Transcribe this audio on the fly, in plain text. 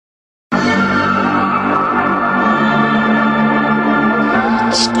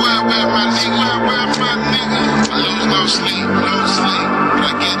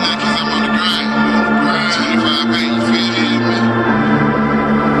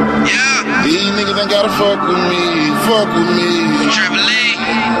ain't gotta fuck with me, Trevorlee. Ain't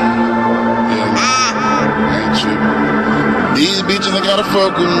trippin'. These bitches ain't gotta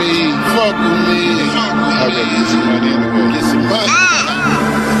fuck with me, I gotta get some money anyway, get some money.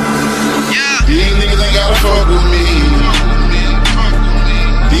 These niggas ain't gotta fuck with me.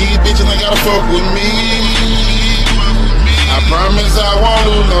 These bitches ain't gotta fuck with me. I promise I won't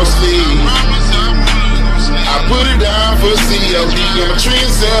lose no sleep. I put it down for CLD. I'm a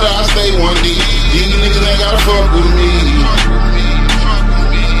trendsetter, I stay 1D. These niggas ain't gotta fuck with me.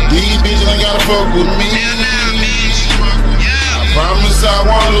 These bitches ain't gotta fuck with me. I promise I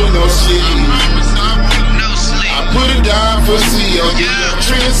won't lose no sleep. I put it down for CLD. I'm a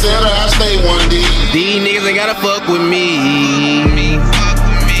trendsetter, I stay 1D. These niggas ain't gotta fuck with me.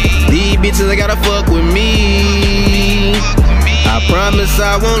 These bitches ain't gotta fuck with me. I promise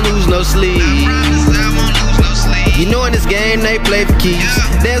I won't lose no sleep. You know in this game they play for keeps.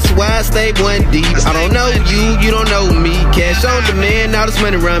 That's why I stay 1 deep. I don't know you, you don't know me. Cash on demand, all this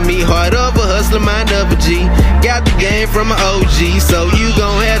money run me. Hard of a hustler, mind of a G. Got the game from an OG, so you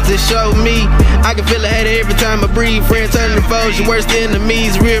gon' have to show me. I can feel a headache every time I breathe. Friends turning to foes, your worst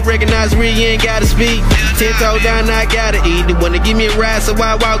enemies. Real recognize real, you ain't gotta speak. 10 toes down, I gotta eat. They wanna give me a ride, so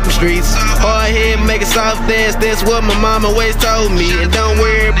I walk the streets. Hard head, make a soft dance, that's what my mama always told me. And don't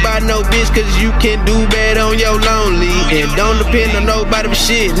worry about no bitch, cause you can do bad on your lonely. And don't depend on nobody but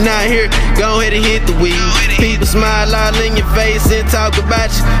shit. Not here, go ahead and hit the weed. People smile all in your face and talk about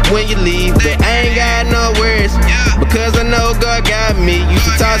you when you leave. But I ain't got no words, because I know God got me. Used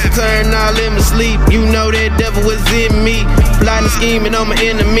to toss and turn all in my sleep. You know that devil was in me. Plotting and scheming on my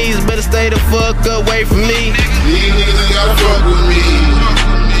enemies. Better stay the fuck away from me. These niggas ain't gotta fuck with me.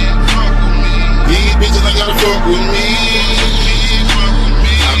 These bitches ain't gotta fuck with me.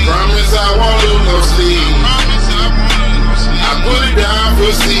 I promise I won't lose no sleep. I put it down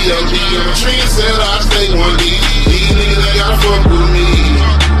for CLD. I'm a trendsetter, I stay 1D. These niggas ain't gotta fuck with me.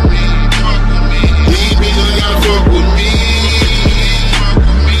 These bitches ain't gotta fuck with me.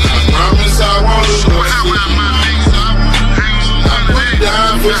 I promise I won't lose no sleep. I put it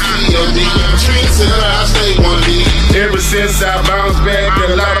down for CLD. I'm a trendsetter, I stay 1D. Ever since I bounced back,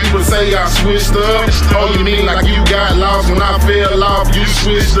 a lot of people say I switched up. Oh, you mean like you got lost when I fell off, you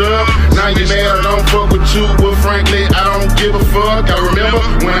switched up. Now you mad I don't fuck with you, but frankly, I don't give a fuck. I remember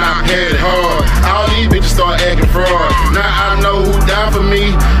when I had it hard. All these bitches start acting fraud. Now I know who died for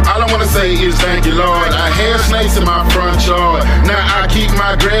me. All I wanna say is thank you, Lord. I had snakes in my front yard. Now I keep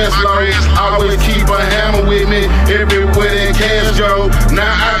my grass low. Always keep a hammer with me everywhere that cash go.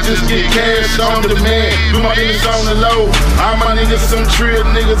 Now I just get cash on demand. Do my business on the low. All my niggas some trill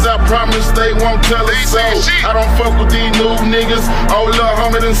niggas, I promise they won't tell us so. I don't fuck with these new niggas. Oh, lil'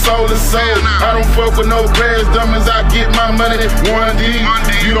 homie done sold his soul. I don't fuck with no grass dummies. I get my money 1D.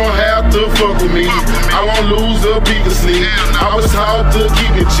 You don't have to fuck with me. I won't lose a peek of sleep. I was taught to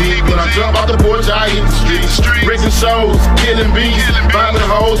keep it cheap. When I jump out the porch, I hit the streets. Breaking shows, killing beats. Finding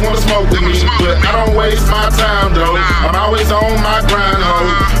hoes wanna smoke with me. But I don't waste my time though. I'm always on my grind, ho.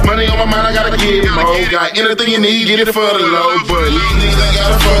 Money on my mind, I gotta get more. Got anything you need, get it for the low. But these niggas ain't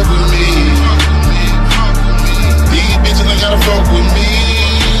gotta fuck with me. These bitches ain't gotta fuck with me.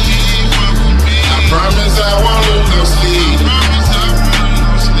 I promise I won't lose no sleep.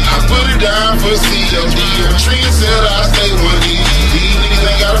 I put it down for CLD. I'm a trendsetter, I stay 1D. These niggas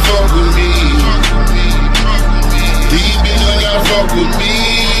ain't gotta fuck with me. These bitches ain't gotta fuck with me.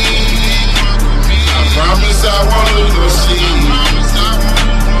 I promise I won't lose no sleep.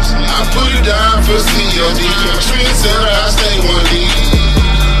 I put it down for CLD. I'm a trendsetter, I stay 1D.